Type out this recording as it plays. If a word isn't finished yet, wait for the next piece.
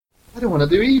I don't want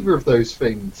to do either of those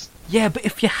things. Yeah, but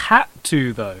if you had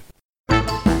to, though.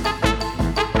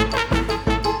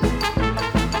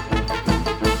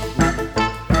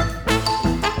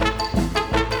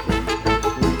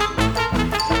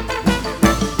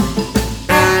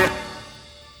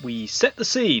 We set the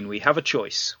scene, we have a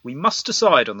choice. We must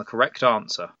decide on the correct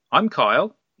answer. I'm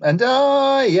Kyle. And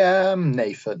I am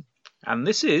Nathan. And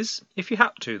this is If You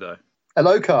Had To, though.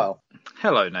 Hello, Kyle.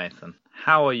 Hello, Nathan.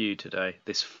 How are you today?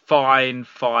 This fine,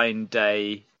 fine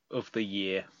day of the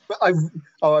year. I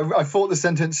thought the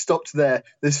sentence stopped there.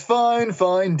 This fine,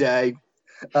 fine day.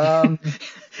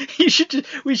 We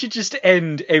should just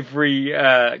end every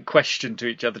question to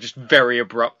each other just very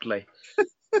abruptly.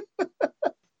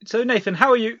 So, Nathan, how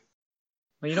are you?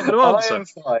 Are you not going to answer?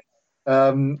 I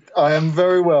am fine. I am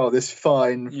very well. This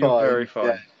fine. You're very fine.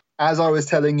 Yeah. As I was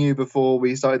telling you before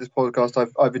we started this podcast,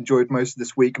 I've enjoyed most of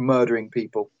this week murdering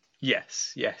people.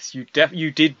 Yes. You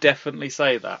did definitely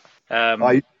say that.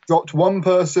 I dropped one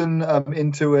person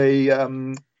into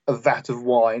a vat of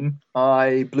wine.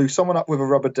 I blew someone up with a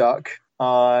rubber duck.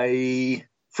 I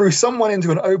threw someone into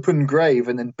an open grave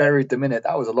and then buried them in it.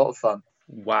 That was a lot of fun.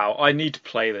 Wow, I need to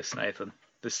play this, Nathan.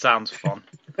 This sounds fun.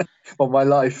 On my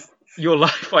life. Your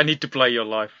life. I need to play your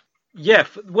life. Yeah.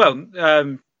 Well,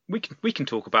 we can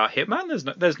talk about Hitman.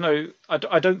 There's no.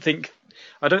 I don't think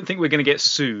we're going to get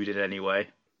sued in any way.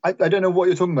 I don't know what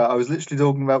you're talking about. I was literally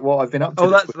talking about what I've been up to.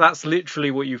 Oh, that's literally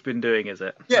what you've been doing, is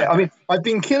it? Yeah, okay. I mean, I've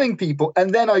been killing people,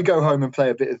 and then I go home and play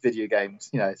a bit of video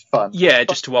games. You know, it's fun. Yeah,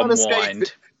 just to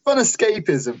unwind. Fun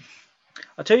escapism.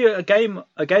 I'll tell you a game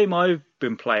I've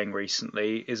been playing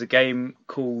recently is a game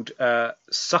called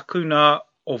Sakuna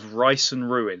of Rice and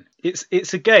Ruin.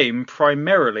 It's a game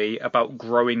primarily about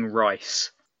growing rice.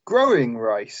 Growing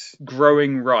rice?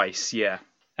 Growing rice, yeah.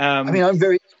 I mean, I'm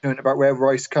very ignorant about where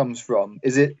rice comes from.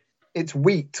 It's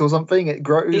wheat or something? It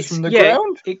grows from the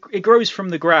ground? It grows from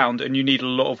the ground and you need a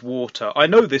lot of water. I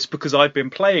know this because I've been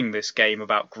playing this game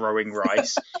about growing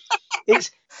rice.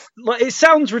 It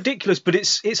sounds ridiculous, but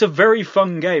it's a very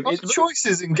fun game. Our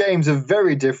choices in games are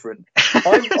very different.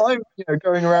 I'm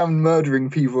going around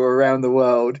murdering people around the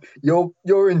world.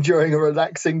 You're enjoying a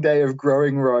relaxing day of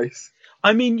growing rice.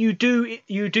 I mean, you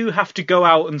do have to go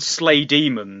out and slay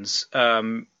demons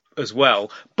as well,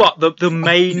 but the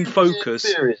main focus.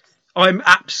 I'm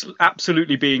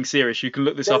absolutely being serious. You can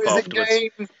look this up afterwards. There is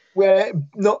a game where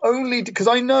not only because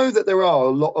I know that there are a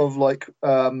lot of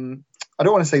I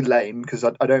don't want to say lame because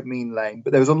I don't mean lame,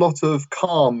 but there's a lot of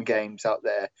calm games out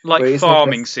there, like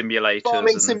farming simulators.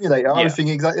 Farming simulator. I was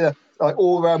thinking exactly that. Like,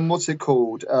 or what's it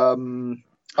called?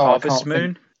 Harvest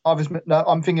Moon. No,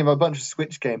 I'm thinking of a bunch of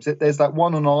Switch games. There's that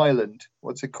one on an island.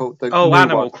 What's it called?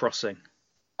 Animal Crossing.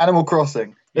 Animal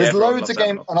Crossing. There's loads of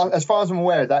games, and as far as I'm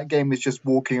aware, that game is just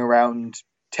walking around,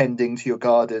 tending to your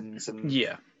gardens and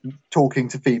talking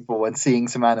to people and seeing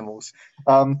some animals.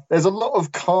 There's a lot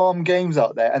of calm games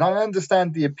out there, and I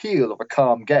understand the appeal of a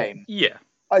calm game. Yeah.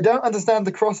 I don't understand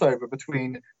the crossover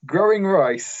between growing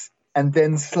rice and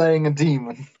then slaying a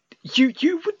demon.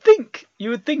 You would think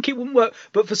it wouldn't work,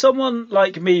 but for someone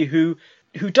like me who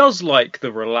does like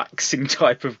the relaxing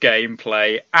type of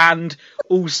gameplay and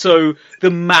also the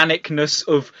manicness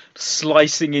of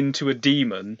slicing into a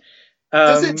demon.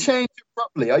 Does it change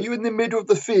abruptly? Are you in the middle of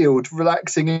the field,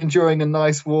 relaxing, enjoying a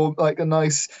nice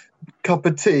cup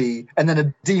of tea, and then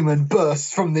a demon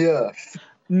bursts from the earth?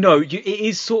 No, it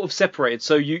is sort of separated.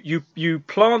 So you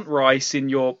plant rice in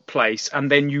your place,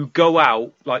 and then you go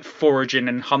out like foraging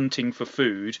and hunting for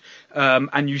food,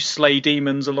 and you slay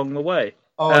demons along the way.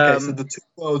 Oh, okay. So the two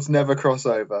worlds never cross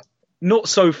over. Not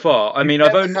so far. I mean,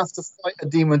 I've only have to fight a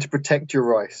demon to protect your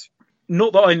rice.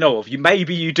 Not that I know of.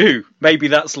 Maybe you do. Maybe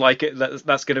that's like it.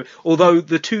 That's going to. Although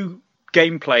the two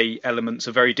gameplay elements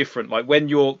are very different. Like when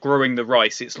you're growing the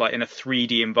rice, it's like in a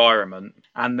 3D environment,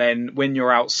 and then when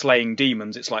you're out slaying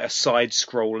demons, it's like a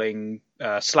side-scrolling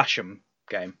slash 'em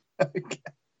game. Okay.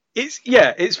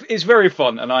 It's very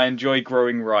fun, and I enjoy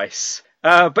growing rice.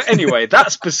 But anyway,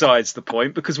 that's besides the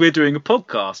point because we're doing a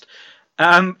podcast.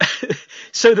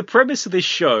 So the premise of this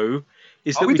show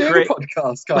is that we doing a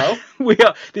podcast, Kyle? We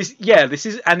are. This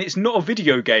is, and it's not a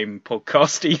video game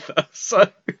podcast either. So.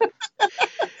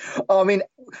 I mean,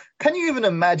 can you even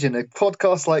imagine a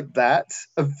podcast like that?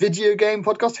 A video game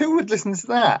podcast? Who would listen to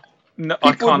that? No,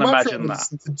 I can't imagine that.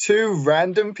 Listen to two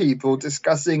random people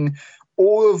discussing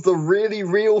all of the really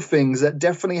real things that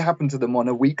definitely happen to them on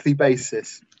a weekly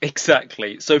basis.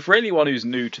 Exactly. So for anyone who's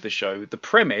new to the show, the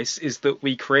premise is that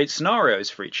we create scenarios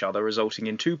for each other resulting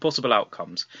in two possible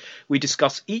outcomes. We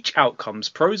discuss each outcome's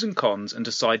pros and cons and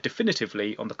decide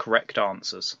definitively on the correct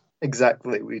answers.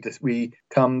 Exactly. We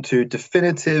come to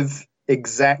definitive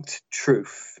exact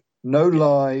truth. No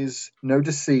lies, no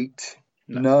deceit,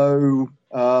 no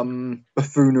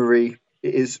buffoonery.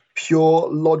 It is pure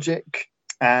logic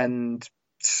and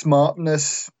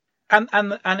smartness. And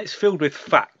it's filled with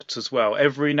facts as well.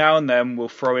 Every now and then we'll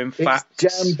throw in facts.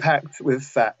 It's jam-packed with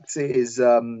facts. It is,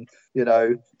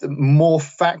 more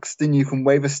facts than you can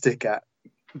wave a stick at.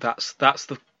 That's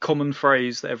the common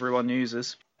phrase that everyone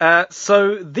uses.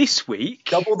 So this week...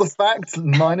 Double the facts,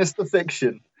 minus the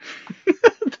fiction.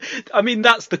 I mean,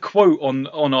 that's the quote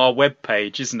on our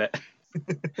webpage, isn't it?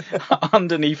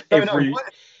 Underneath every...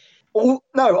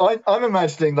 I'm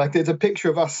imagining like there's a picture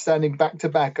of us standing back to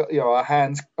back,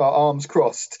 our arms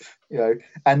crossed,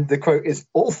 and the quote is,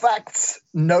 "All facts,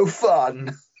 no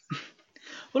fun."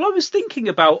 Well, I was thinking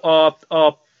about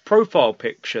our profile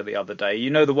picture the other day.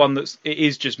 The one it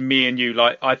is just me and you.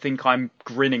 Like, I think I'm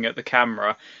grinning at the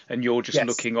camera and you're just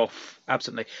looking off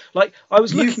absently. Like, I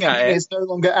was looking at it. It's no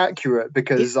longer accurate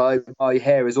because my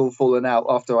hair is all fallen out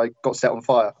after I got set on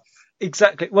fire.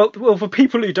 Exactly. Well, for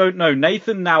people who don't know,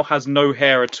 Nathan now has no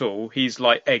hair at all. He's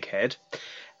like Egghead.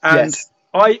 And yes.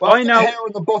 I now hair on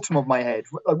the bottom of my head.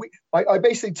 I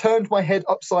basically turned my head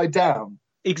upside down.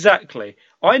 Exactly.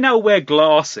 I now wear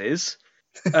glasses,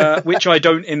 which I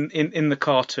don't in the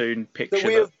cartoon picture. So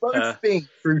we have both been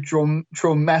through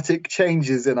traumatic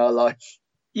changes in our life.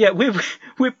 Yeah,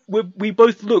 we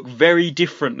both look very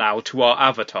different now to our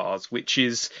avatars, which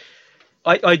is.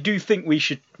 I do think we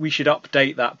should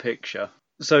update that picture.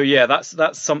 So yeah,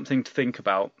 that's something to think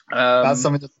about. That's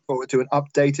something to look forward to, an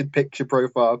updated picture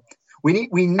profile. We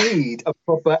need a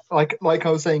proper, like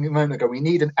I was saying a moment ago, we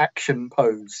need an action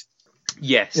pose.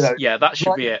 Yes, that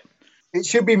should be it. It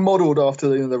should be modelled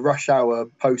after the Rush Hour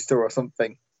poster or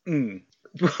something.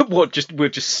 What? We'll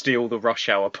just steal the Rush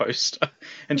Hour poster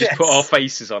and just put our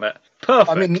faces on it.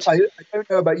 Perfect. I mean, I don't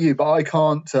know about you, but I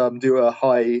can't do a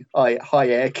high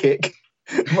air kick.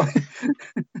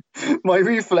 My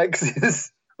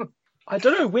reflexes. I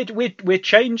don't know. We're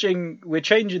changing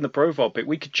the profile pic.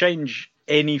 We could change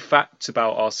any facts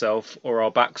about ourselves or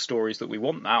our backstories that we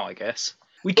want now. I guess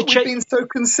we've been so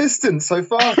consistent so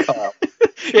far, Carl.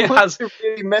 It has to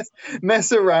really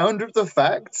mess around with the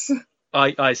facts.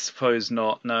 I suppose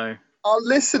not. No. Our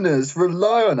listeners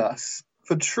rely on us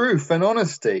for truth and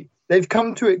honesty. They've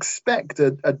come to expect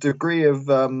a degree of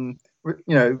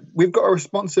we've got a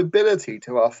responsibility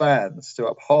to our fans to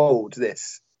uphold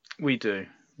this. We do.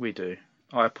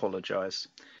 I apologise.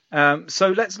 So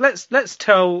let's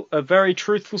tell a very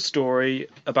truthful story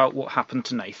about what happened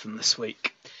to Nathan this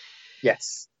week.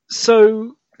 Yes.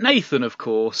 So Nathan, of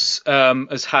course,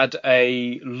 has had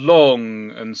a long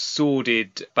and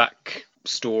sordid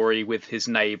backstory with his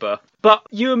neighbour. But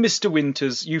you and Mr.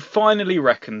 Winters, you finally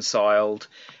reconciled,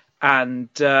 and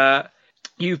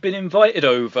you've been invited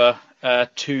over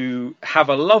to have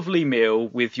a lovely meal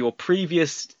with your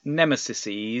previous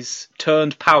nemesis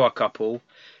turned power couple,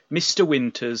 Mr.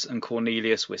 Winters and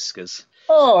Cornelius Whiskers.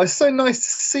 Oh, it's so nice to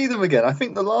see them again. I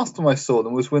think the last time I saw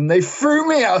them was when they threw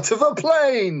me out of a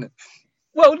plane.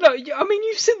 Well, no, I mean,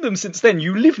 you've seen them since then.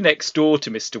 You live next door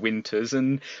to Mr. Winters,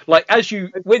 and like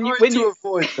when you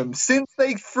avoid them since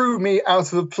they threw me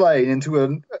out of a plane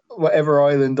into whatever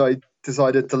island I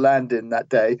decided to land in that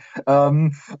day.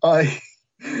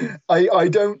 I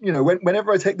don't,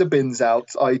 whenever I take the bins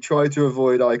out, I try to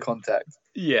avoid eye contact.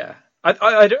 Yeah,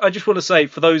 I just want to say,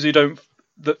 for those who don't,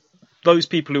 those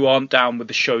people who aren't down with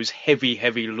the show's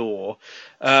heavy lore,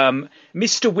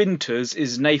 Mr. Winters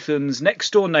is Nathan's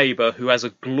next door neighbour who has a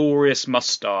glorious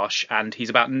moustache, and he's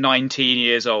about 19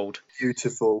 years old.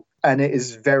 Beautiful, and it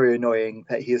is very annoying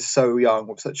that he is so young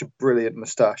with such a brilliant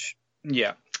moustache.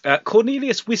 Yeah.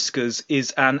 Cornelius Whiskers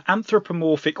is an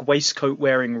anthropomorphic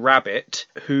waistcoat-wearing rabbit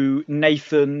who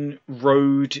Nathan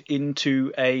rode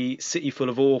into a city full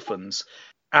of orphans,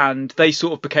 and they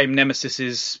sort of became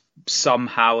nemesis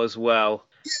somehow as well.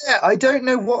 Yeah, I don't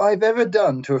know what I've ever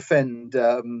done to offend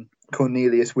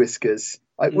Cornelius Whiskers.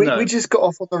 We just got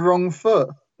off on the wrong foot,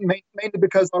 mainly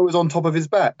because I was on top of his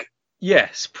back.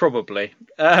 Yes, probably.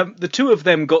 The two of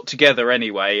them got together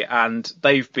anyway, and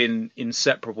they've been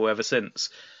inseparable ever since.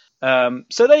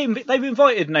 So they've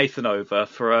invited Nathan over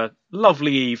for a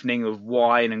lovely evening of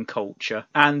wine and culture.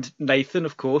 And Nathan,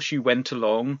 of course, you went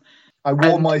along. I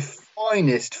wore my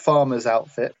finest farmer's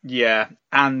outfit. Yeah,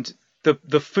 and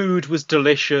the food was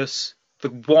delicious. The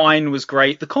wine was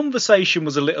great. The conversation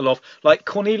was a little off. Like,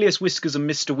 Cornelius Whiskers and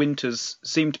Mr. Winters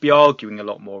seem to be arguing a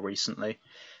lot more recently,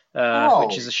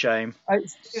 which is a shame.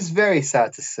 It's very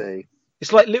sad to see.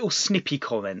 It's like little snippy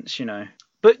comments,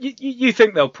 But you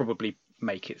think they'll probably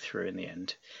make it through in the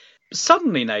end.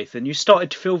 Suddenly, Nathan, you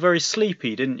started to feel very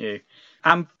sleepy, didn't you?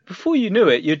 And before you knew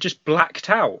it, you'd just blacked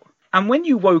out. And when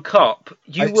you woke up,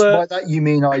 you were... By that you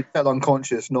mean I fell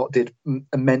unconscious, not did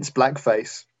immense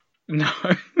blackface. No.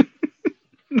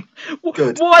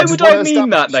 Good. Why would I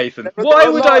mean that, Nathan? Why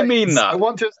would I mean that? I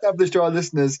want to establish to our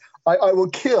listeners, I will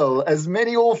kill as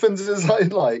many orphans as I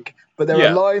like, but there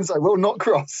are lines I will not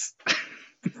cross.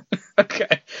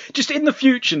 Okay. Just in the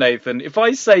future, Nathan, if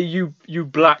I say you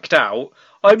blacked out,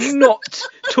 I'm not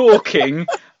talking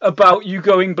about you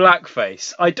going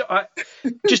blackface.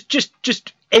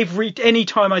 Just any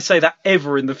time I say that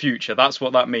ever in the future, that's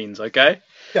what that means, okay?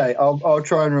 Okay, I'll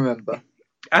try and remember.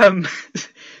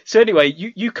 So anyway,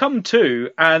 you come to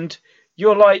and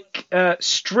you're like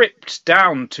stripped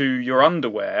down to your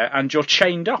underwear and you're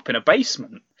chained up in a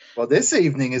basement. Well, this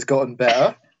evening has gotten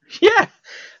better. Yeah.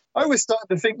 I was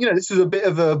starting to think, this was a bit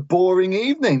of a boring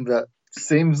evening, but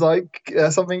seems like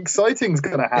something exciting's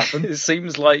going to happen. It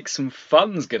seems like some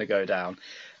fun's going to go down.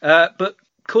 But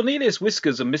Cornelius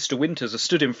Whiskers and Mr. Winters are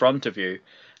stood in front of you,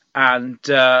 and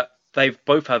they've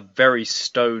both have very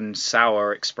stone,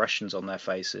 sour expressions on their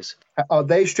faces. Are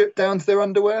they stripped down to their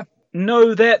underwear?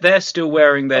 No, they're still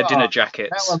wearing their dinner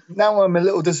jackets. Now I'm a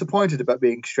little disappointed about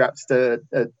being strapped to,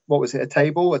 what was it, a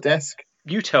table, a desk?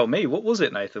 You tell me. What was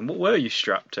it, Nathan? What were you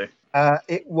strapped to?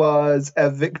 It was a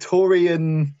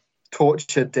Victorian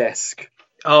torture desk.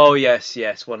 Oh,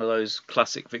 yes, one of those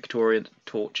classic Victorian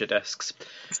torture desks.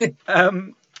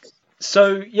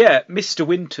 So, Mr.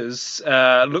 Winters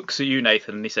looks at you,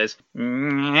 Nathan, and he says,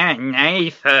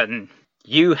 Nathan,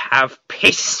 you have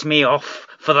pissed me off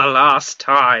for the last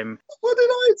time. What did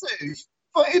I do? You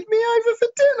invited me over for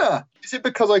dinner. Is it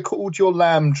because I called your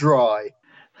lamb dry?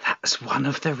 That's one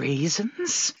of the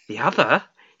reasons. The other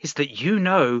is that you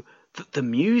know that the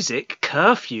music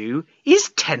curfew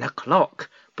is 10 o'clock,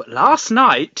 but last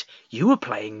night you were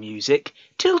playing music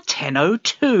till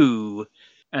 10:02.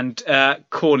 And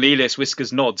Cornelius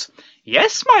Whiskers nods.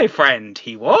 Yes, my friend,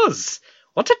 he was.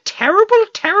 What a terrible,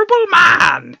 terrible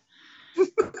man.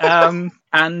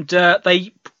 And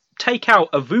they take out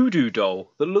a voodoo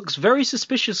doll that looks very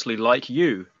suspiciously like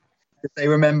you. Did they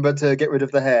remember to get rid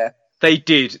of the hair? They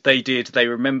did. They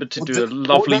remembered to do a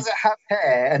lovely... Or does it have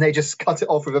hair and they just cut it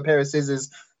off with a pair of scissors?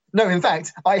 No, in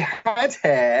fact, I had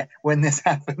hair when this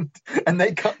happened, and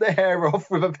they cut the hair off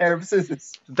with a pair of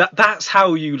scissors. That's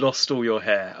how you lost all your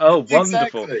hair. Oh,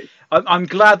 wonderful. Exactly. I'm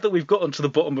glad that we've gotten to the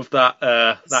bottom of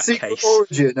that secret case.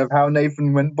 Origin of how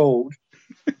Nathan went bald.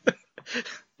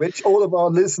 Which all of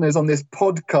our listeners on this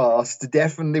podcast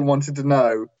definitely wanted to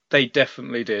know. They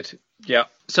definitely did. Yeah.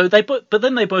 So but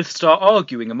then they both start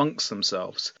arguing amongst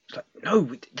themselves. It's like,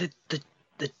 no,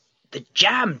 the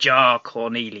jam jar,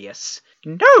 Cornelius.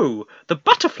 No, the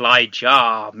butterfly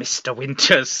jar, Mr.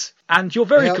 Winters. And you're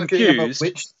very confused.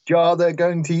 Which jar they're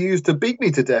going to use to beat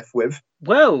me to death with.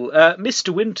 Well,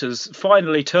 Mr. Winters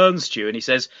finally turns to you and he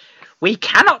says, we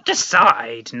cannot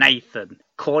decide, Nathan.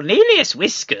 Cornelius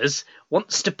Whiskers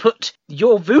wants to put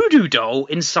your voodoo doll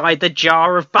inside the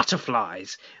jar of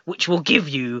butterflies, which will give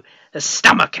you a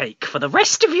stomachache for the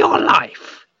rest of your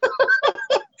life.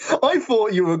 I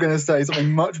thought you were going to say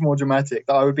something much more dramatic,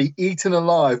 that I would be eaten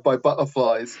alive by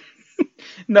butterflies.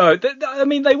 No, I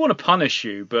mean, they want to punish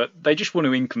you, but they just want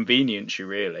to inconvenience you,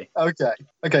 really.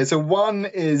 Okay, so one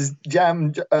is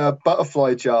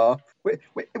butterfly jar,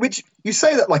 which you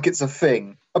say that like it's a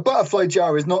thing. A butterfly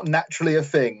jar is not naturally a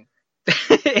thing.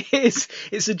 It is.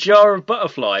 It's a jar of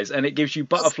butterflies, and it gives you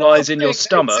butterflies in your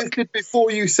stomach. It existed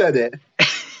before you said it.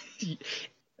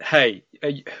 Hey,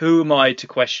 who am I to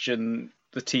question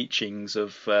the teachings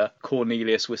of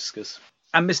Cornelius Whiskers?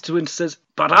 And Mr. Winter says,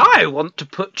 but I want to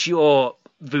put your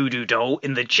voodoo doll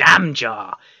in the jam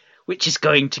jar, which is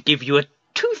going to give you a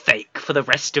toothache for the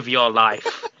rest of your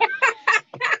life.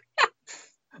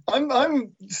 I'm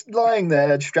lying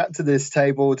there strapped to this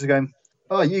table to going,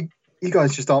 oh, you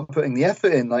guys just aren't putting the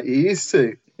effort in like you used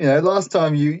to. You know, last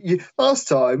time you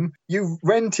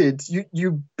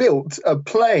built a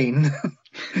plane,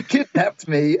 kidnapped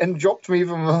me and dropped me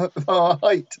from a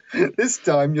height. This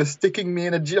time you're sticking me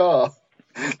in a jar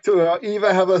to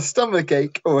either have a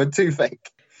stomachache or a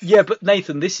toothache. Yeah, but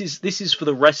Nathan, this is for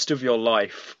the rest of your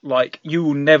life. Like, you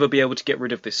will never be able to get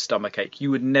rid of this stomachache.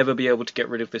 You would never be able to get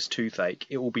rid of this toothache.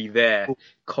 It will be there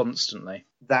constantly.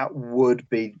 That would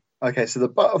be... Okay, so the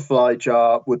butterfly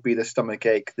jar would be the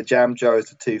stomachache. The jam jar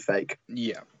is the toothache.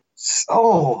 Yeah.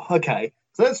 Oh, okay.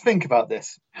 So let's think about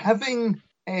this. Having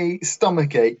a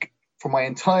stomachache for my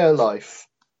entire life,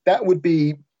 that would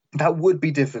be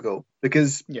difficult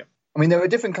because I mean, there are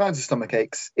different kinds of stomach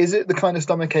aches. Is it the kind of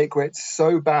stomach ache where it's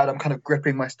so bad I'm kind of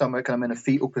gripping my stomach and I'm in a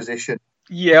fetal position?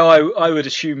 Yeah, I would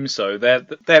assume so.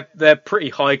 They're pretty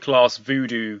high class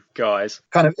voodoo guys.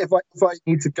 Kind of, if I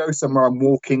need to go somewhere, I'm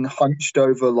walking hunched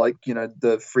over, like,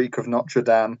 the Freak of Notre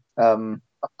Dame. Hunch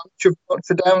of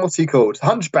Notre Dame, what's he called?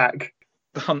 Hunchback.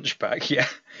 The hunchback, yeah.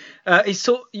 It's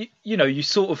you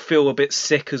sort of feel a bit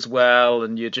sick as well,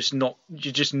 and you're just not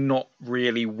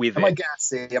really with Am I it.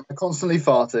 gassy? Am I constantly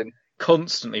farting?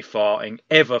 Constantly farting,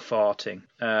 ever farting.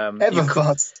 Ever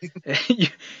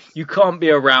farting? You can't be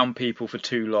around people for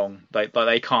too long.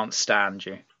 They can't stand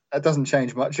you. That doesn't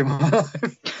change much in my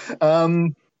life.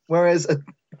 Whereas a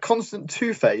constant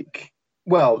toothache,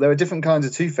 well, there are different kinds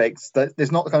of toothaches.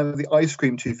 There's not kind of the ice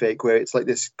cream toothache where it's like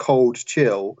this cold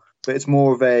chill, but it's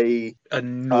more of a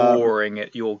gnawing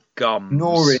at your gums.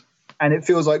 Gnawing, and it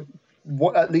feels like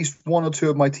at least one or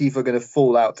two of my teeth are going to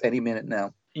fall out any minute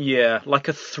now. Yeah, like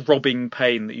a throbbing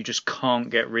pain that you just can't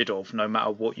get rid of no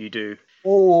matter what you do.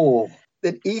 Oh,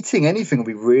 then eating anything would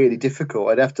be really difficult.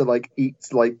 I'd have to eat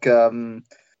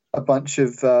a bunch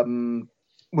of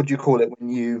what do you call it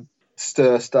when you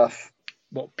stir stuff?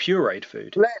 What, pureed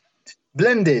food?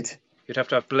 Blended. You'd have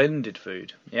to have blended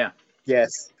food. Yeah.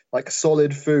 Yes, like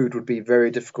solid food would be very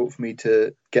difficult for me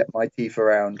to get my teeth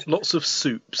around. Lots of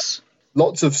soups.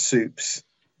 Lots of soups.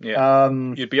 Yeah.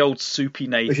 You'd be old soupy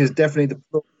Nathan. Which is definitely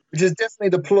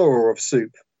the plural of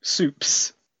soup.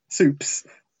 Soups. Soups.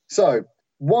 So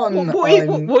one.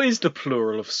 What is the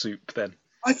plural of soup then?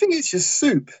 I think it's just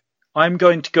soup. I'm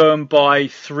going to go and buy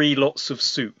 3 lots of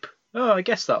soup. Oh, I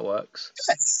guess that works.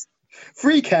 Yes.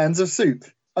 3 cans of soup.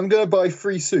 I'm going to buy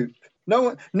 3 soup.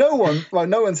 No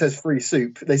one says free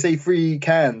soup. They say 3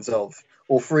 cans of,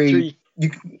 or 3.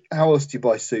 How else do you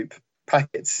buy soup?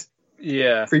 Packets.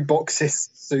 Yeah. 3 boxes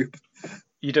soup.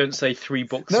 You don't say 3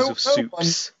 boxes of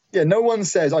soups. No one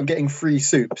says I'm getting 3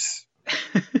 soups.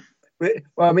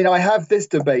 Well, I mean, I have this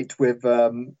debate with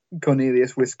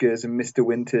Cornelius Whiskers and Mr.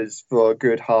 Winters for a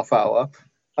good half hour.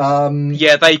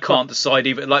 Yeah, they can't decide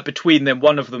either. Like, between them,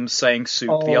 one of them's saying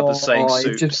soup, the other's saying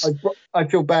soups. I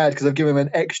feel bad because I've given them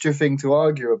an extra thing to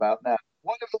argue about now.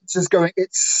 One of them's just going,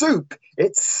 it's soup!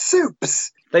 It's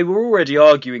soups! They were already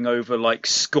arguing over, like,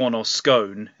 scone or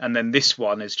scone, and then this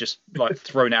one is just, like,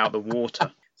 thrown out of the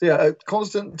water. So, yeah, a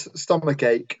constant stomach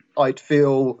ache. I'd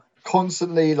feel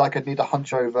constantly like I'd need a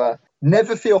hunch over.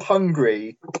 Never feel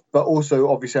hungry, but also,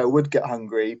 obviously, I would get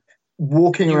hungry.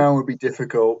 Walking around would be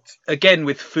difficult. Again,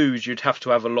 with food, you'd have to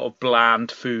have a lot of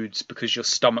bland foods because your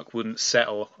stomach wouldn't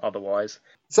settle otherwise.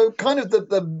 So kind of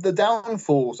the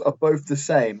downfalls are both the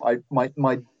same.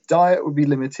 My diet would be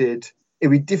limited.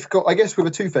 It'd be difficult. I guess with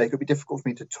a toothache, it'd be difficult for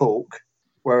me to talk,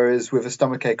 whereas with a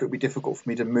stomachache, it would be difficult for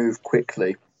me to move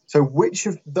quickly. So which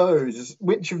of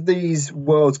these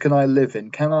worlds can I live in?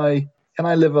 Can I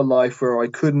live a life where I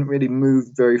couldn't really move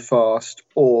very fast,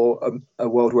 or a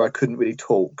world where I couldn't really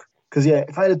talk? Because, yeah,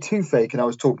 if I had a toothache and I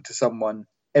was talking to someone,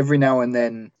 every now and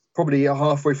then, probably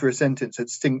halfway through a sentence, a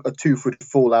tooth would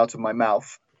fall out of my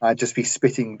mouth. I'd just be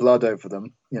spitting blood over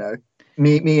them,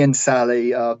 Me and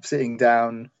Sally are sitting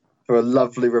down for a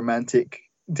lovely romantic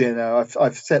dinner.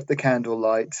 I've set the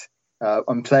candlelight.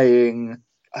 I'm playing,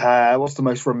 what's the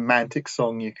most romantic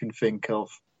song you can think of?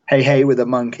 Hey, Hey with the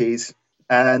Monkees.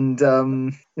 And,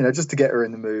 just to get her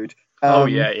in the mood.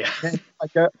 Yeah.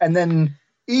 And then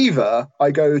either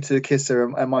I go to kiss her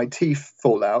and my teeth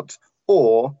fall out,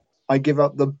 or I give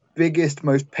up the biggest,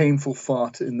 most painful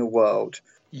fart in the world.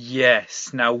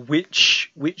 Yes. Now, which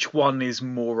one is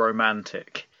more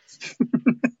romantic?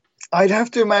 I'd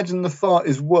have to imagine the fart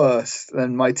is worse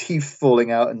than my teeth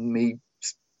falling out and me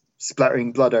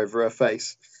splattering blood over her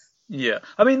face. Yeah.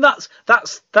 I mean, that's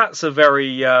a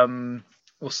very,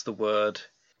 what's the word?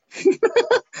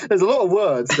 There's a lot of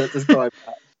words that describe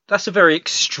that. That's a very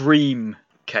extreme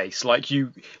case. Like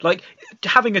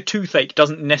having a toothache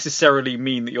doesn't necessarily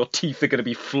mean that your teeth are going to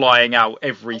be flying out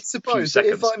every few seconds.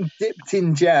 If I'm dipped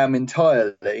in jam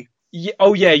entirely.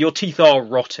 Yeah, your teeth are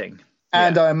rotting.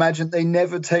 And I imagine they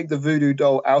never take the voodoo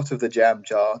doll out of the jam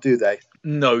jar, do they?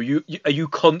 No, you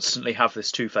constantly have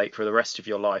this toothache for the rest of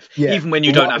your life, yeah. Even when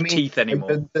you don't have teeth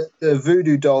anymore. The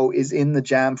voodoo doll is in the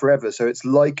jam forever, so it's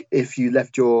like if you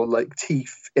left your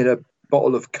teeth in a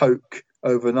bottle of Coke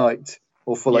overnight,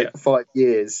 or for 5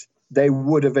 years, they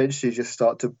would eventually just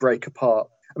start to break apart.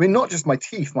 I mean, not just my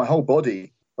teeth, my whole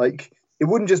body. It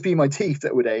wouldn't just be my teeth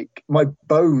that would ache. My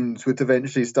bones would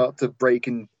eventually start to break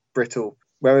and brittle.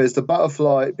 Whereas the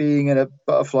butterfly, being in a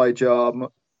butterfly jar,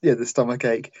 the stomach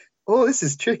ache. Oh, this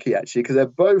is tricky, actually, because they're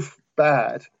both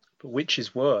bad. But which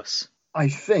is worse? I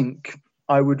think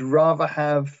I would rather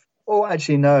have... Oh,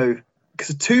 actually, no.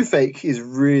 because toothache is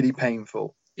really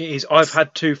painful. It is. I've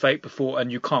had toothache before,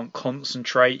 and you can't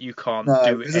concentrate. You can't No,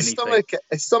 do because anything.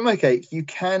 a stomach ache you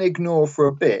can ignore for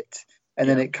a bit, and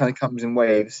then Yeah. it kind of comes in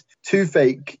waves.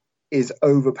 Toothache is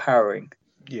overpowering.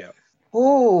 Yeah.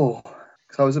 Oh,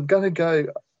 so I was gonna go.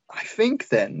 I think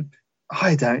then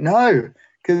I don't know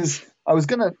because I was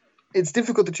gonna. It's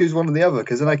difficult to choose one or the other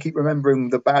because then I keep remembering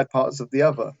the bad parts of the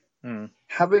other. Mm.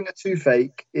 Having a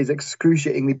toothache is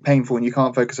excruciatingly painful and you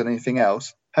can't focus on anything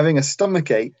else. Having a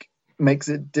stomach ache makes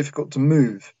it difficult to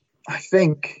move. I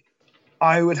think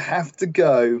I would have to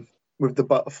go with the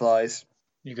butterflies.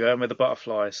 You go in with the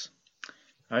butterflies.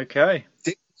 Okay.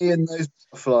 Stick me in those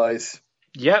butterflies.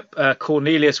 Yep.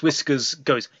 Cornelius Whiskers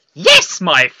goes, "Yes,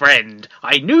 my friend.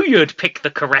 I knew you'd pick the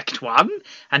correct one."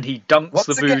 And he dunks Once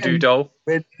the voodoo again, doll.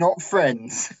 we're not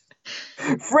friends.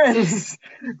 Friends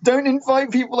don't invite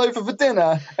people over for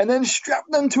dinner and then strap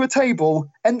them to a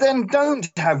table and then don't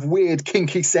have weird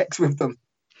kinky sex with them.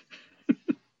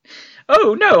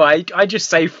 Oh no, I just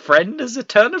say friend as a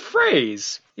turn of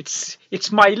phrase.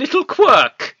 It's my little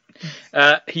quirk.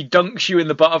 He dunks you in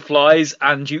the butterflies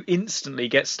and you instantly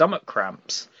get stomach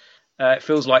cramps. It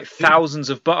feels like thousands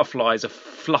of butterflies are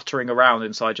fluttering around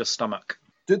inside your stomach.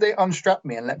 Do they unstrap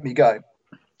me and let me go?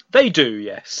 They do,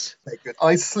 yes. Okay, good.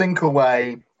 I slink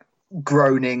away,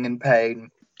 groaning in pain.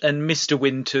 And Mr.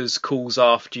 Winters calls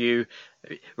after you,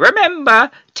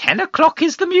 "Remember, 10 o'clock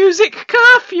is the music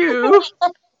curfew."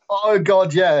 Oh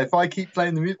God, yeah! If I keep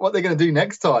playing the music, what are they going to do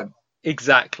next time?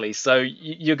 Exactly. So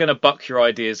you're going to buck your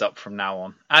ideas up from now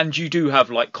on. And you do have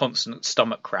like constant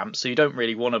stomach cramps, so you don't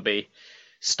really want to be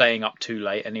staying up too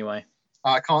late anyway.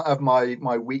 I can't have my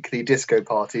weekly disco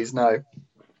parties. No.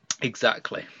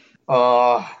 Exactly.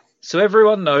 Ah. So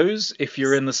everyone knows, if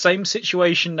you're in the same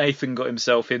situation Nathan got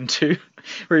himself into,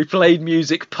 where he played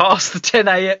music past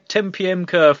the 10 p.m.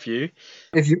 curfew.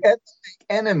 If you ever make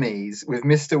enemies with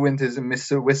Mr. Winters and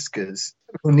Mr. Whiskers,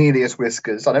 Cornelius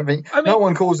Whiskers, no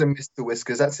one calls him Mr.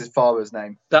 Whiskers. That's his father's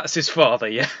name. That's his father,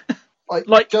 yeah.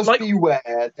 Just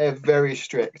beware, they're very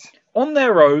strict. On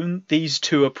their own, these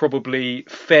two are probably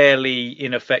fairly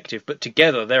ineffective, but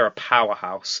together they're a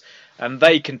powerhouse, and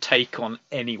they can take on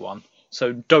anyone.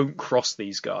 So don't cross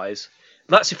these guys.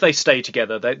 That's if they stay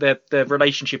together. Their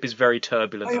relationship is very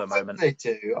turbulent at the moment. They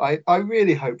do. I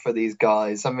really hope for these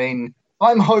guys. I mean,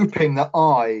 I'm hoping that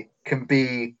I can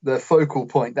be the focal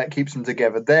point that keeps them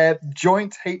together. Their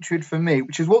joint hatred for me,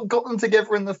 which is what got them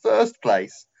together in the first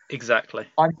place. Exactly.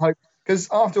 I'm hoping, because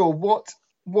after all,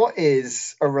 what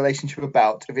is a relationship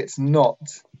about if it's not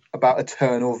about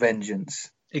eternal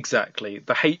vengeance? Exactly.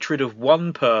 The hatred of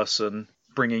one person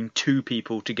bringing two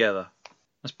people together.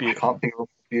 That's beautiful. I can't think of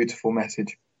a beautiful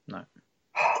message. No.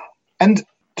 And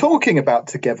talking about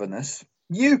togetherness,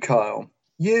 you, Kyle,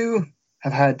 you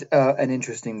have had an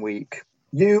interesting week.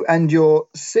 You and your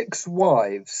 6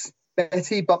 wives,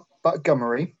 Betty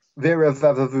Montgomery, Vera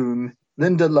Vavavoom,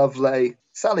 Linda Lovelay,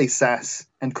 Sally Sass,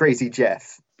 and Crazy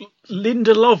Jeff.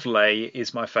 Linda Lovelay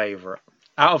is my favourite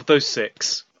out of those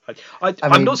 6.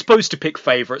 I'm not supposed to pick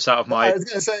favourites out of my. I was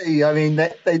going to say, I mean,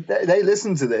 they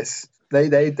listen to this.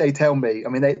 They tell me. I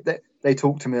mean, they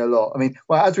talk to me a lot. I mean,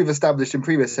 well, as we've established in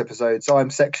previous episodes, I'm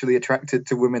sexually attracted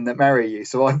to women that marry you.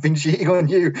 So I've been cheating on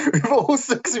you with all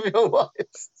 6 of your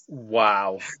wives.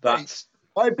 Wow, that's.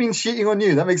 I've been cheating on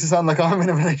you. That makes it sound like I'm in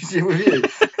a relationship with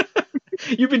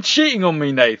you. You've been cheating on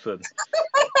me, Nathan.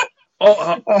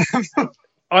 I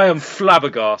am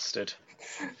flabbergasted.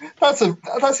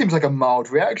 That seems like a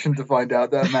mild reaction to find out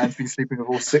that a man's been sleeping with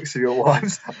all 6 of your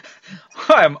wives.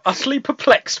 I am utterly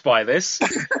perplexed by this.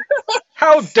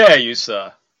 How dare you,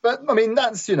 sir? But I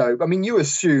mean, you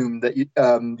assume that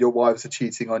your wives are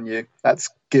cheating on you. That's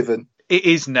given. It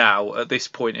is now at this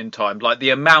point in time. Like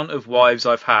the amount of wives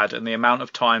I've had and the amount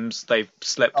of times they've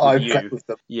slept with you. With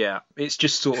them. Yeah, it's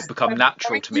just sort of become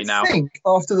natural to me now. I think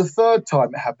after the 3rd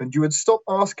time it happened, you would stop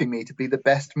asking me to be the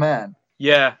best man.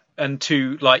 Yeah, and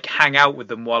to like hang out with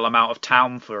them while I'm out of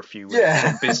town for a few weeks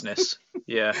on business.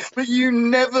 Yeah. But you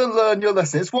never learn your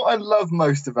lesson. It's what I love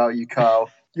most about you, Carl.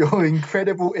 Your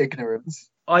incredible ignorance.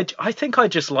 I think I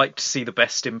just like to see the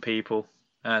best in people.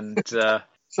 And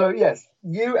so, yes,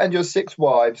 you and your 6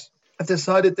 wives have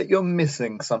decided that you're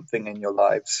missing something in your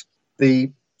lives.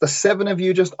 The 7 of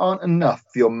you just aren't enough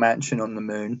for your mansion on the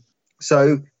moon.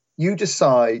 So you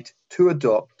decide to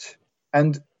adopt.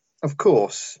 And, of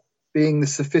course, being the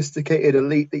sophisticated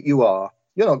elite that you are,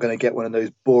 you're not going to get one of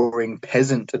those boring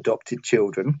peasant adopted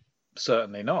children.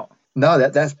 Certainly not. No,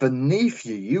 that's beneath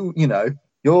you.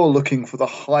 You're looking for the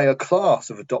higher class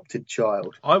of adopted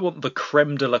child. I want the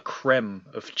creme de la creme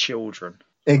of children.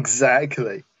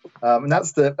 Exactly. And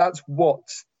that's what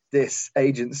this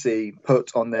agency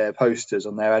put on their posters,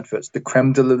 on their adverts, the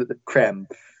creme de la creme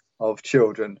of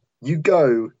children. You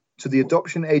go to the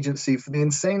adoption agency for the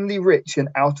insanely rich and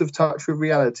out of touch with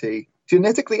reality.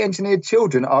 Genetically engineered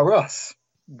children are us.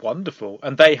 Wonderful.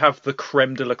 And they have the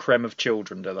creme de la creme of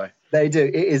children, do they? They do.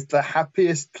 It is the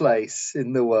happiest place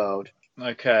in the world.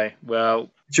 Okay,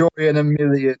 well... Joy in a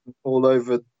million all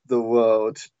over the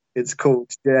world. It's called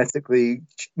Genetically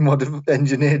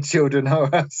Engineered Children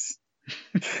Are Us.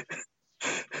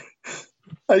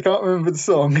 I can't remember the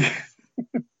song.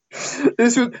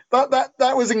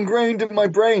 That was ingrained in my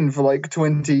brain for like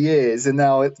 20 years, and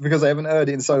now it's because I haven't heard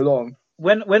it in so long.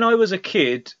 When I was a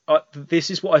kid, this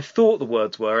is what I thought the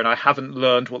words were, and I haven't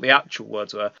learned what the actual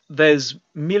words were. There's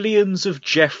millions of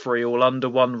Geoffrey all under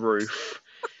one roof.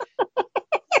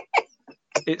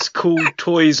 It's called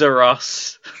Toys R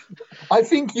Us. I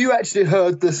think you actually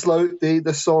heard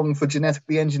the song for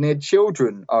Genetically Engineered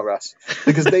Children Are Us,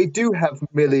 because they do have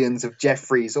millions of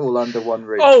Geoffreys all under one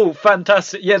roof. Oh,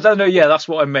 fantastic! Yeah, that's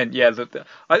what I meant. Yeah,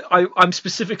 I'm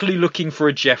specifically looking for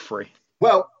a Geoffrey.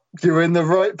 Well, you're in the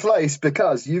right place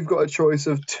because you've got a choice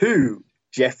of 2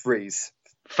 Geoffreys.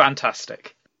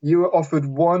 Fantastic. You are offered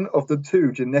one of the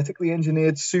 2 genetically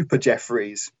engineered super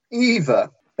Geoffreys.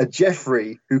 Either a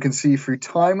Geoffrey who can see through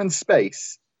time and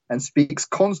space and speaks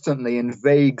constantly in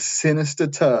vague, sinister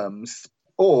terms,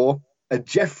 or a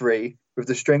Geoffrey with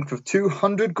the strength of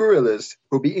 200 gorillas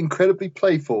who will be incredibly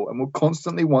playful and will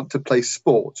constantly want to play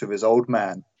sports with his old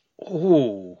man.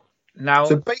 Oh, now...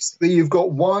 So basically you've got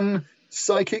one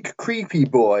psychic creepy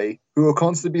boy who will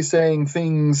constantly be saying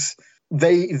things,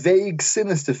 vague,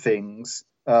 sinister things,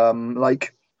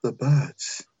 like, the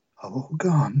birds are all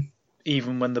gone.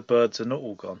 Even when the birds are not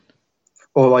all gone.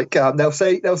 Or like they'll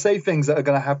say things that are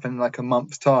going to happen in like a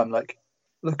month's time, like,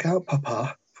 look out,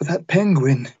 Papa, for that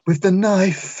penguin with the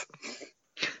knife.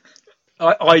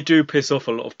 I do piss off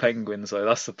a lot of penguins, though.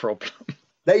 That's the problem.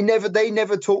 They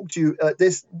never talk to you.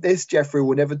 This Geoffrey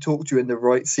will never talk to you in the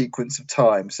right sequence of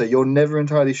time, so you're never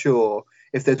entirely sure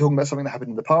if they're talking about something that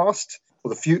happened in the past or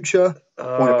the future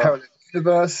or in a parallel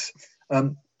universe.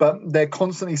 But they're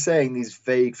constantly saying these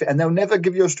vague things, and they'll never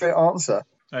give you a straight answer.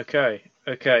 Okay.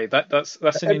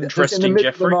 That's an interesting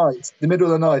Geoffrey. The middle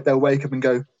of the night, they'll wake up and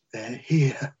go, "They're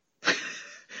here."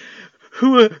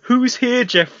 Who's here,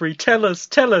 Geoffrey? Tell us.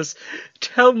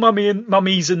 Tell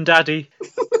mummies and daddy.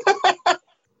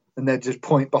 And they just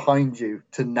point behind you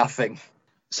to nothing.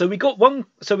 So we got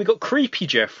creepy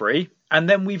Geoffrey, and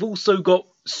then we've also got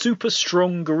super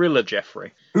strong gorilla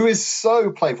Geoffrey, who is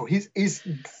so playful. He's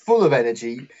full of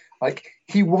energy. Like,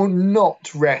 he will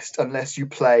not rest unless you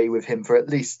play with him for at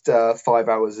least 5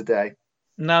 hours a day.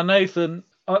 Now, Nathan,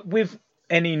 with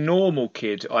any normal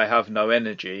kid, I have no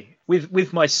energy.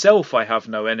 With myself, I have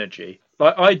no energy.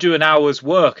 Like, I do an hour's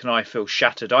work and I feel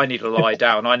shattered. I need to lie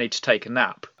down. I need to take a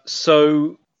nap.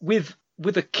 So with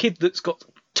a kid that's got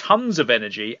tons of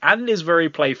energy and is very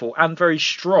playful and very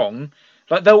strong,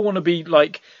 like, they'll want to be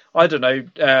like, I don't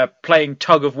know, playing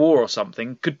tug of war or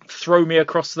something, could throw me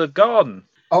across the garden.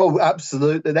 Oh,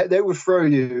 absolutely. They will throw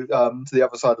you to the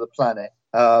other side of the planet.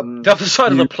 The other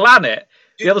side of the planet?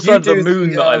 The other side of the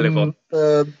moon that I live on.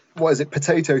 What is it?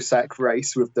 Potato sack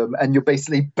race with them, and you're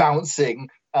basically bouncing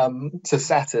to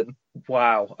Saturn.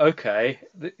 Wow. Okay.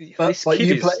 But, like,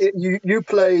 you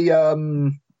play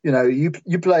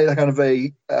like kind of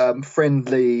a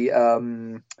friendly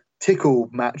tickle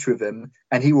match with him,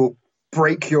 and he will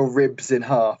break your ribs in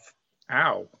half.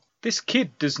 Ow. This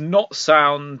kid does not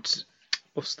sound,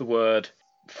 what's the word,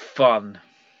 fun.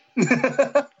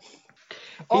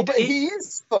 But he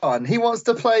is fun. He wants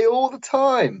to play all the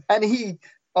time. And he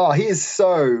is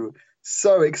so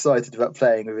excited about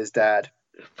playing with his dad.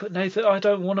 But Nathan, I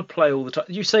don't want to play all the time.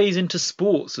 You say he's into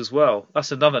sports as well.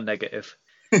 That's another negative.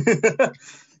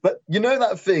 But you know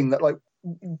that thing that, like,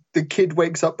 the kid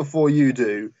wakes up before you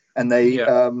do, and they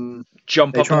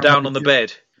jump up and down on the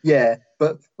bed. Yeah,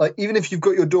 but like, even if you've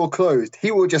got your door closed,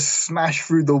 he will just smash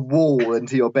through the wall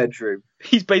into your bedroom.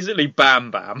 He's basically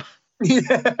Bam Bam.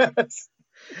 Yes.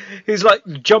 He's like,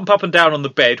 jump up and down on the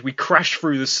bed. We crash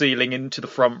through the ceiling into the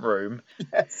front room.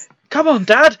 Yes. Come on,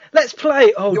 Dad, let's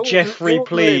play. Oh, Geoffrey,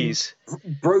 please.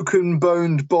 Broken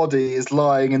boned body is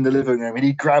lying in the living room, and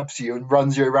he grabs you and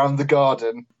runs you around the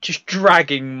garden. Just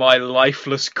dragging my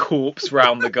lifeless corpse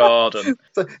round the garden.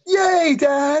 So, yay,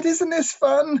 Dad, isn't this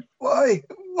fun? Why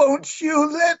won't you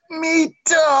let me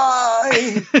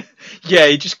die? Yeah,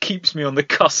 he just keeps me on the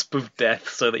cusp of death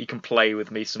so that he can play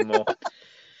with me some more.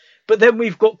 But then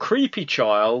we've got Creepy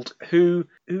Child, who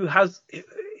has...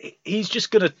 He's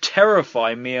just going to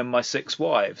terrify me and my 6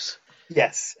 wives.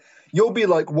 Yes. You'll be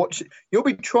like you'll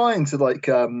be trying to, like,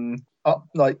 up,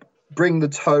 like bring the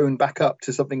tone back up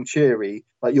to something cheery,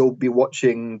 like you'll be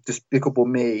watching Despicable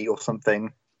Me or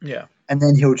something, Yeah. and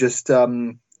then he'll just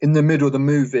in the middle of the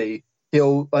movie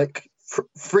he'll like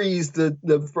freeze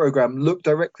the program, look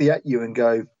directly at you, and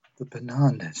go, "The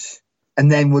bananas,"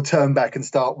 and then we'll turn back and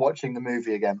start watching the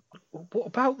movie again. What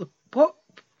about what?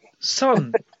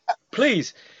 Son,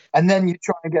 please. And then you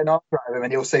try and get an answer out of him,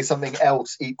 and he'll say something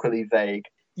else equally vague.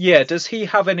 Yeah, does he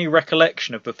have any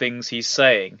recollection of the things he's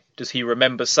saying? Does he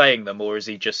remember saying them, or is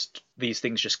he just these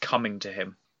things just coming to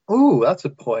him? Oh, that's a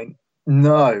point.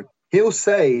 No. He'll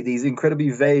say these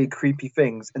incredibly vague, creepy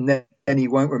things, and then he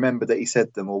won't remember that he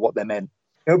said them or what they meant.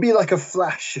 It'll be like a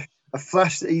flash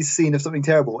that he's seen of something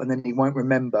terrible, and then he won't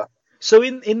remember. So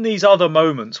in these other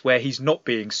moments where he's not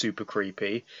being super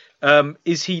creepy,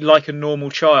 is he like a normal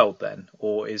child then,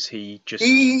 or is he just?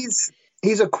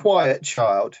 He's a quiet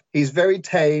child. He's very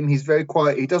tame. He's very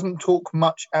quiet. He doesn't talk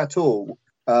much at all.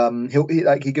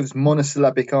 He gives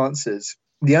monosyllabic answers.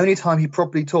 The only time he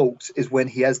properly talks is when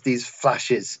he has these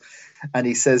flashes, and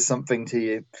he says something to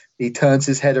you. He turns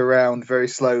his head around very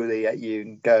slowly at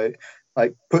you and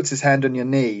puts his hand on your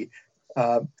knee,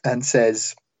 and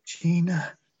says,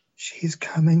 "Gina, she's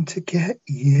coming to get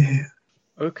you."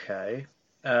 Okay.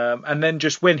 And then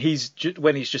just when he's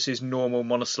just his normal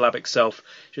monosyllabic self,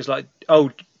 just like,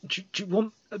 "Oh, do you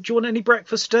want any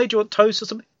breakfast today? Do you want toast or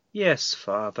something?" "Yes,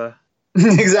 father."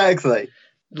 Exactly.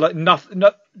 Like nothing.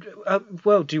 No,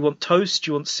 well, do you want toast?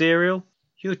 Do you want cereal?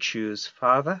 "You choose,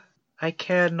 father. I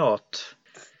care not."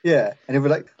 Yeah, and he'll be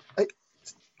like,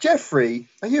 "Geoffrey,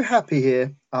 are you happy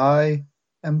here?" "I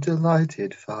am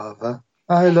delighted, father.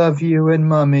 I love you and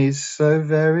mummy so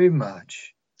very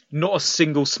much." Not a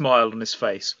single smile on his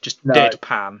face, just No.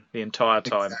 deadpan the entire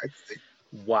time. Exactly.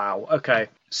 Wow. Okay.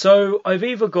 So I've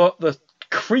either got the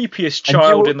creepiest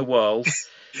child in the world,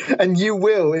 and you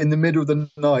will, in the middle of the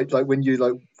night, like when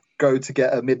you go to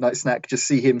get a midnight snack, just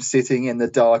see him sitting in the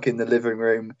dark in the living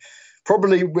room,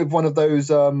 probably with one of those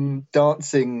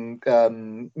dancing,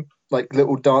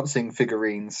 little dancing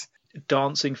figurines.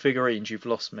 Dancing figurines. You've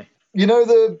lost me. You know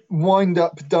the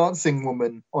wind-up dancing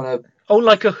woman on a... Oh,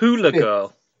 like a hula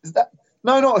girl. Is that...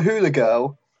 No, not a hula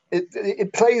girl.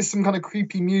 It plays some kind of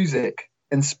creepy music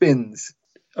and spins.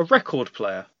 A record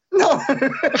player. No.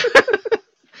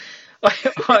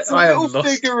 It's a little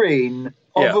figurine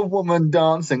of a woman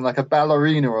dancing like a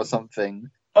ballerina or something.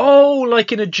 Oh,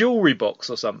 like in a jewellery box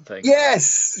or something.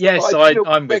 Yes. Yes,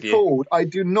 I'm with you. Called. I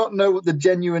do not know what the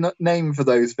genuine name for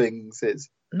those things is.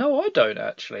 No, I don't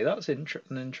actually. That's an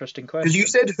interesting question. Because you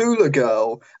said hula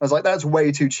girl, I was like, that's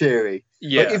way too cheery.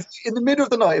 Yeah. Like, if in the middle of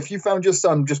the night, if you found your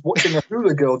son just watching a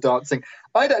hula girl dancing,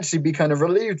 I'd actually be kind of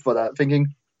relieved by that,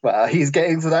 thinking, well, he's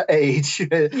getting to that age.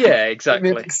 Yeah, exactly.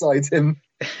 Let me excite him.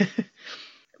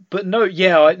 But no,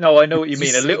 yeah, I know what you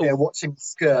mean. A little watching the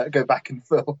skirt go back and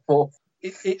forth.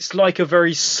 It's like a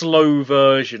very slow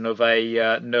version of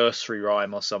a nursery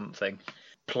rhyme or something,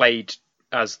 played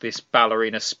as this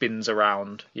ballerina spins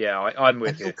around. Yeah, I'm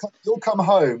with you. You'll come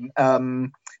home,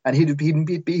 and he'd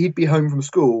be home from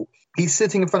school. He's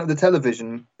sitting in front of the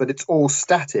television, but it's all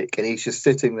static, and he's just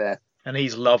sitting there. And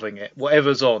he's loving it.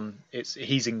 Whatever's on,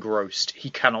 he's engrossed. He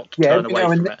cannot turn away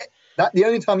from it. The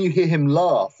only time you hear him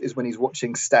laugh is when he's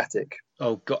watching static.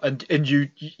 Oh god! And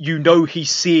you know he's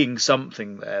seeing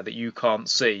something there that you can't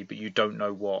see, but you don't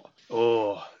know what.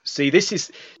 Oh, see, this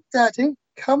is... Daddy,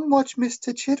 come watch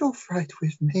Mr. Chiddlefright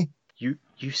with me. You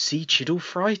see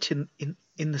Chiddlefright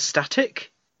in the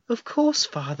static? Of course,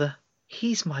 father.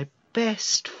 He's my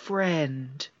best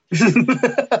friend.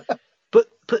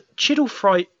 But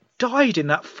Chiddlefright died in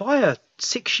that fire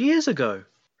 6 years ago.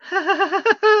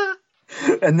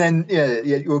 And then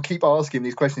you'll keep asking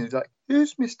these questions like,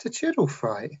 who's Mr.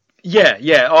 Chiddlefright? Yeah.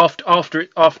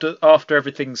 After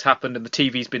everything's happened and the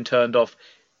TV's been turned off.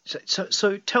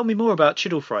 So tell me more about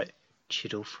Chiddlefright.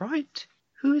 Chiddlefright?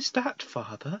 Who is that,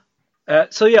 father?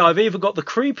 I've either got the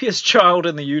creepiest child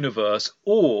in the universe,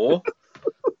 or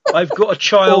I've got a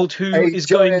child who is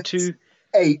going to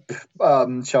ape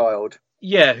child.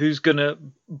 Yeah, who's gonna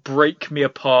break me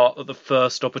apart at the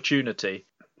first opportunity.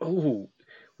 Oh.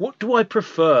 What do I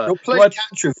prefer? You'll play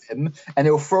catch with him, and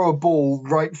he'll throw a ball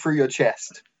right through your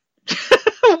chest.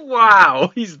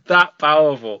 Wow, he's that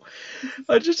powerful.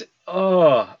 I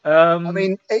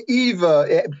mean, either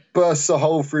it bursts a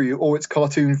hole through you, or it's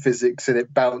cartoon physics and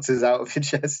it bounces out of your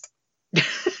chest.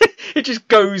 It just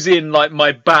goes in, like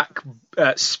my back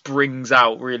springs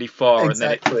out really far,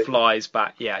 exactly. And then it flies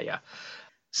back. Yeah.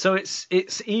 So it's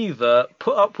either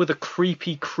put up with a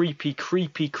creepy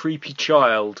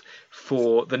child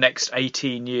for the next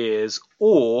 18 years,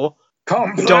 or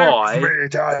come die. Play with me,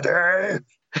 Daddy.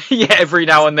 Yeah, every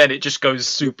now and then it just goes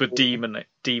super demony.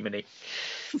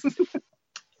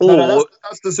 No, Or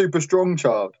that's the super strong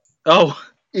child. oh,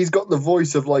 He's got the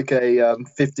voice of like a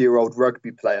 50-year-old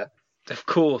rugby player. of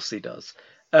course he does.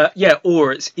 Yeah,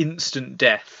 or it's instant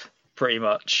death, pretty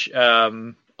much.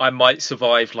 I might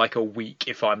survive like a week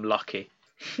if I'm lucky.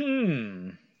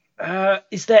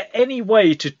 Is there any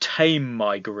way to tame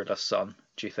my gorilla son,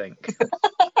 do you think?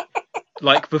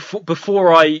 Like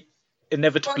before I Well,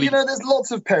 inevitably there's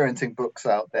lots of parenting books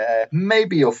out there.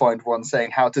 Maybe you'll find one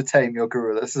saying how to tame your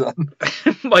gorilla son.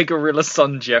 my gorilla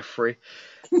son Geoffrey.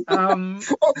 Well,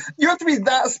 you have to be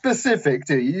that specific,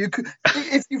 do you?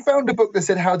 If you found a book that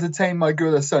said how to tame my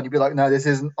gorilla son, you'd be like, no, this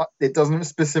isn't. It doesn't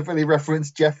specifically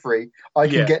reference Geoffrey. I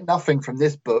can get nothing from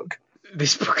this book.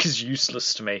 This book is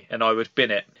useless to me, and I would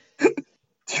bin it.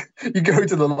 You go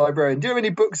to the library and do you have any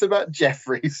books about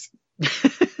Geoffreys?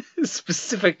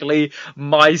 Specifically,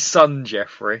 my son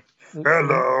Geoffrey.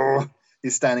 Hello.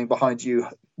 He's standing behind you,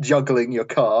 juggling your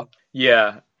car.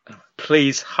 Yeah.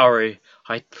 Please hurry.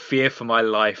 I fear for my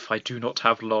life. I do not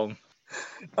have long.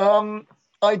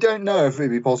 I don't know if it'd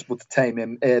be possible to tame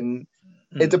him.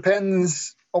 It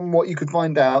depends on what you could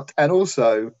find out, and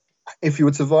also if you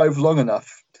would survive long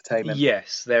enough to tame him.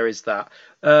 Yes, there is that.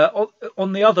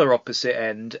 On the other opposite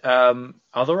end,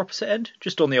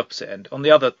 just on the opposite end, on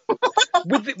the other,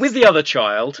 with the other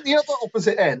child, The other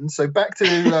opposite end. So back to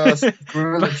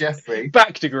Gorilla Geoffrey.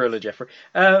 back to Gorilla Geoffrey.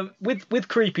 With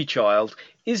creepy child,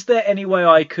 is there any way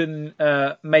I can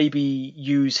maybe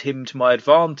use him to my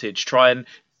advantage? Try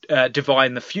and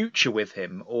divine the future with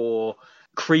him, or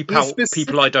creep out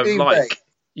people I don't like. Vague.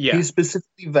 Yeah, He's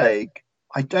specifically vague.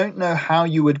 I don't know how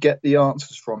you would get the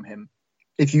answers from him.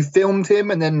 If you filmed him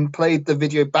and then played the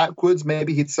video backwards,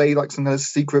 maybe he'd say like some kind of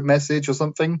secret message or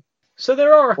something. So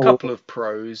there are a couple of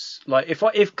pros. Like if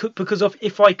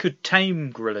I could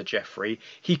tame Gorilla Geoffrey,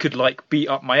 he could like beat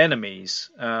up my enemies,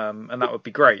 and that would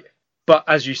be great. But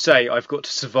as you say, I've got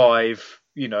to survive,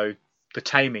 the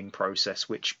taming process,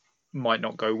 which might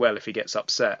not go well if he gets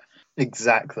upset.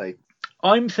 Exactly.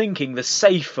 I'm thinking the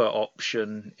safer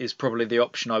option is probably the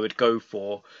option I would go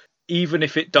for. Even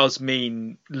if it does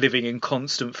mean living in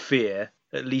constant fear,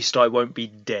 at least I won't be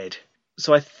dead.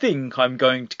 So I think I'm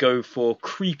going to go for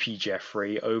creepy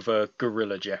Geoffrey over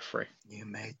gorilla Geoffrey. You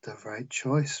made the right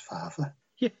choice, Father.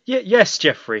 Yes,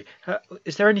 Geoffrey.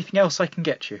 Is there anything else I can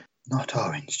get you? Not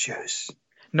orange juice.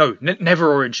 No,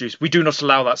 never orange juice. We do not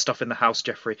allow that stuff in the house,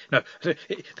 Geoffrey. No,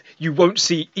 you won't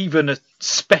see even a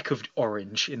speck of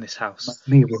orange in this house.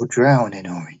 Me will drown in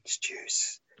orange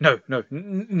juice. No,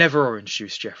 never orange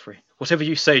juice, Geoffrey. Whatever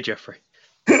you say, Geoffrey.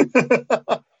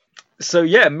 So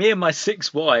yeah, me and my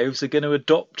 6 wives are going to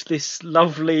adopt this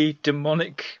lovely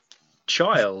demonic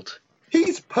child.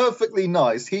 He's perfectly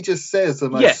nice. He just says the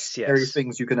most scary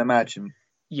things you can imagine.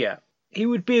 Yeah. He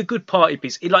would be a good party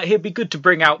piece. He'd be good to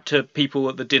bring out to people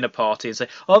at the dinner party and say,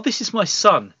 "Oh, this is my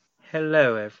son.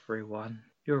 Hello, everyone.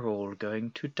 You're all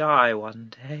going to die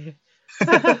one day."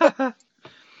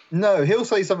 No, he'll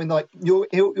say something like,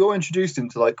 you'll introduce him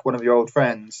to like one of your old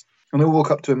friends, and he'll walk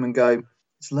up to him and go,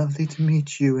 "It's lovely to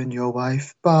meet you and your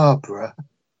wife, Barbara.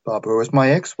 Barbara was my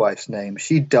ex-wife's name.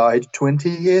 She died 20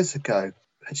 years ago,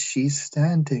 but she's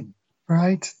standing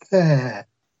right there."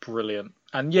 Brilliant.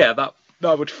 And yeah, that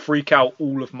would freak out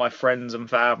all of my friends and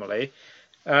family.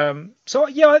 So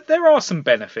yeah, there are some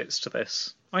benefits to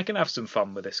this. I can have some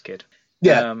fun with this kid.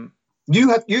 Yeah,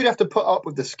 you'd have to put up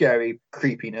with the scary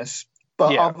creepiness,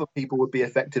 but other people would be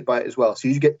affected by it as well. So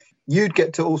you'd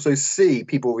get to also see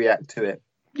people react to it.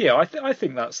 Yeah, I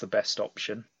think that's the best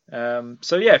option.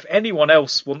 So yeah, if anyone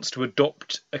else wants to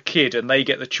adopt a kid and they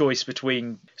get the choice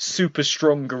between super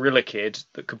strong gorilla kid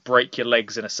that could break your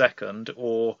legs in a second,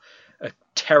 or a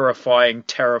terrifying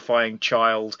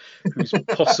child who's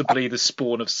possibly the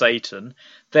spawn of Satan,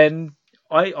 then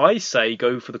I say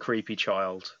go for the creepy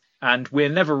child. And we're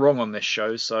never wrong on this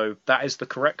show, so that is the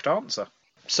correct answer.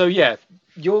 So yeah,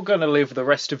 you're going to live the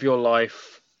rest of your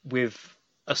life with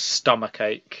a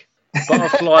stomachache,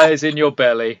 butterflies in your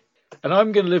belly, and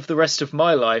I'm going to live the rest of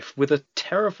my life with a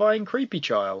terrifying creepy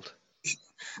child.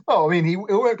 Oh, I mean, he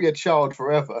won't be a child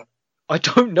forever. I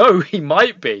don't know, he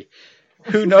might be.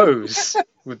 Who knows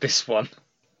with this one?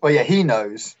 Well, yeah, he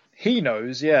knows. He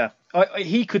knows, yeah.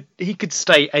 He could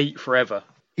stay 8 forever.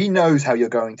 He knows how you're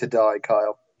going to die,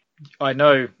 Kyle. I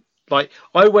know. Like,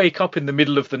 I wake up in the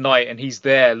middle of the night and he's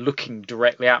there looking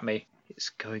directly at me. It's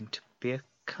going to be a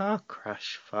car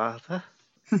crash, Father.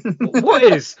 What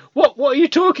is? What are you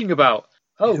talking about?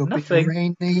 Oh, It'll nothing. Be a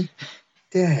rainy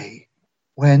day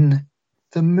when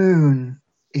the moon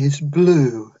is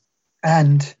blue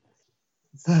and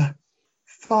the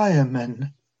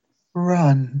firemen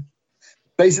run.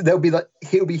 Basically,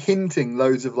 he'll be hinting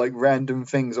loads of like random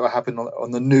things that happen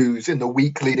on the news in the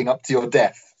week leading up to your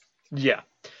death. Yeah.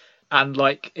 And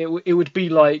like it would be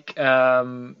like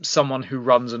someone who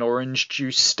runs an orange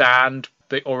juice stand.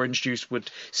 The orange juice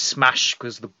would smash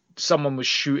because someone was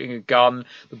shooting a gun.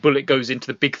 The bullet goes into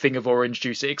the big thing of orange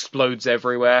juice. It explodes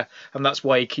everywhere, and that's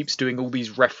why he keeps doing all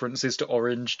these references to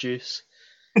orange juice.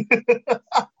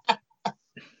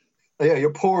 Yeah,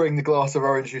 you're pouring the glass of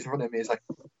orange juice in front of me. It's like,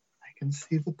 I can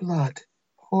see the blood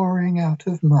pouring out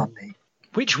of Mummy.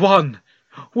 Which one?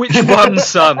 Which one,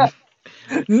 son?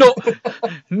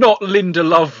 Not Linda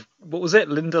Love. What was it?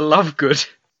 Linda Lovegood.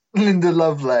 Linda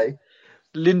Lovelace.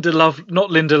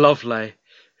 Not Linda Lovelace.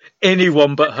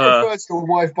 Anyone but her. I refer to your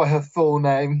wife by her full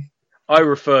name. I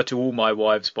refer to all my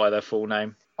wives by their full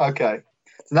name. Okay.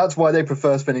 So that's why they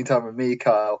prefer spending time with me,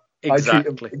 Kyle. Exactly. I treat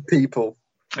them like people.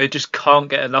 They just can't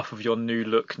get enough of your new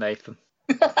look, Nathan.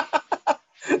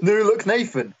 New look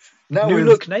Nathan. Now New with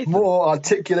look Nathan. more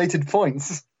articulated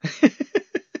points.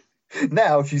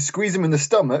 Now, if you squeeze him in the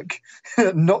stomach,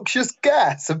 noxious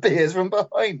gas appears from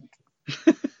behind.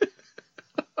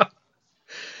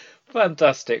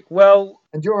 Fantastic. Well,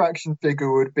 and your action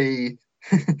figure would be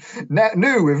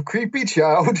new with creepy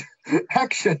child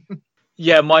action.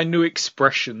 Yeah, my new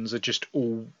expressions are just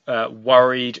all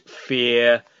worried,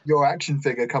 fear. Your action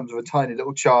figure comes with a tiny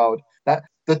little child. That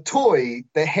the toy,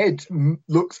 the head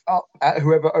looks up at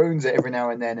whoever owns it every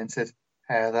now and then and says,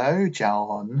 "Hello,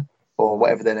 John," or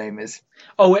whatever their name is.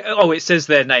 Oh, it says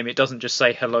their name. It doesn't just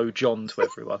say "Hello, John" to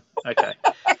everyone. Okay.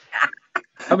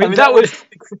 I mean that would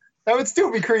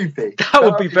still be creepy. That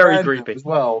would be very creepy as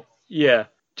well. Yeah,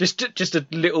 just a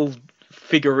little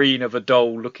figurine of a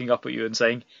doll looking up at you and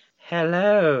saying,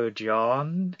 "Hello,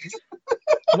 John."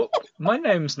 My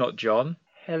name's not John.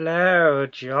 Hello,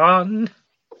 John.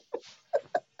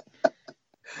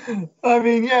 I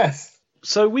mean, yes.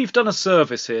 So we've done a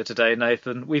service here today,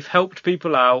 Nathan. We've helped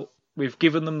people out. We've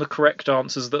given them the correct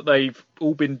answers that they've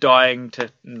all been dying to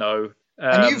know.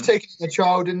 And you've taken a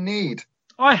child in need.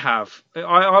 I have.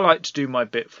 I like to do my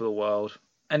bit for the world.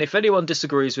 And if anyone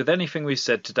disagrees with anything we've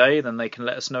said today, then they can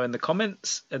let us know in the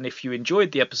comments. And if you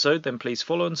enjoyed the episode, then please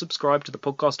follow and subscribe to the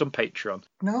podcast on Patreon.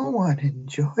 No one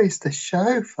enjoys the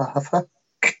show, Father.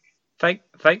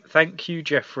 Thank you,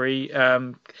 Geoffrey.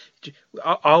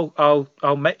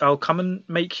 I'll come and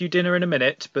make you dinner in a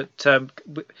minute, but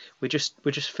we're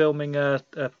just filming a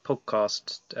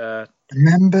podcast.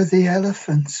 Remember the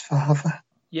elephants, Father.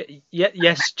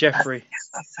 Yes, Geoffrey.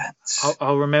 Elephants.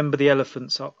 I'll remember the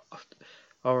elephants. I'll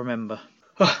remember.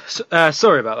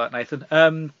 Sorry about that, Nathan.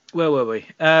 Where were we?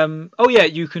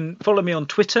 You can follow me on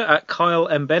Twitter at Kyle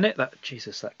M Bennett. That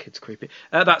kid's creepy.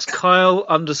 That's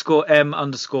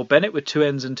Kyle_M_Bennett with 2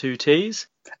 N's and 2 T's.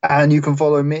 And you can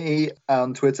follow me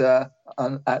on Twitter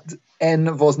at N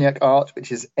Wozniak Art,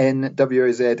 which is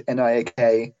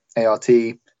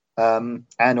NWOZNIAKART.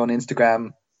 And on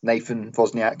Instagram, Nathan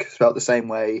Wozniak, spelt the same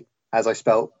way as I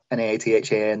spelt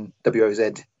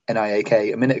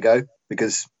NAATHANWOZNIAK a minute ago,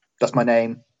 because that's my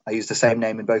name. I use the same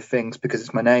name in both things because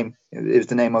it's my name. It was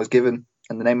the name I was given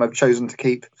and the name I've chosen to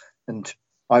keep. And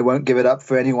I won't give it up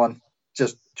for anyone.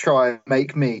 Just try and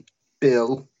make me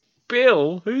Bill.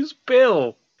 Bill? Who's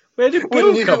Bill? Where did Bill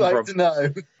Wouldn't you come like from? To know?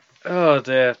 Oh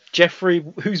dear. Geoffrey,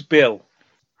 who's Bill?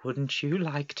 Wouldn't you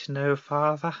like to know,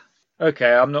 Father?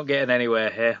 Okay, I'm not getting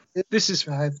anywhere here. This is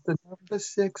drive the number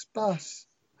 6 bus.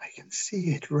 I can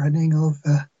see it running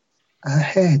over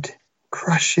ahead,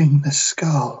 crushing the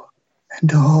skull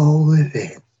and all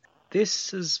within.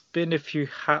 This has been If You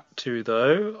Had To,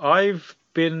 though. I've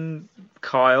been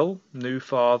Kyle, new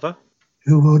father.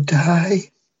 Who will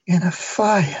die in a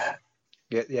fire.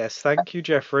 Yes, thank you,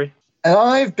 Geoffrey. And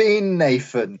I've been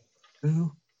Nathan,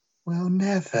 who will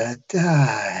never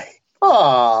die.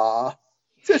 Ah,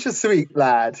 such a sweet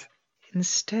lad.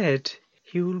 Instead,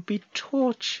 he will be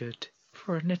tortured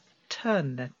for an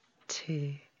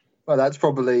eternity. Well, that's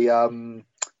probably the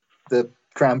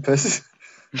Krampus.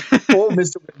 Or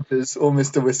Mr. Winters, or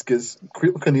Mr. Whiskers,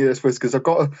 Cornelius Whiskers. I've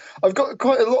got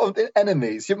quite a lot of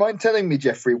enemies. You mind telling me,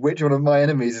 Geoffrey, which one of my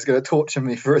enemies is going to torture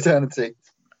me for eternity?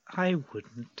 I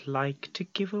wouldn't like to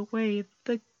give away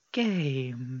the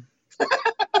game.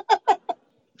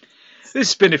 This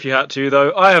has been If You Had To,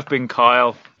 though. I have been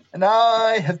Kyle. And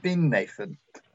I have been Nathan.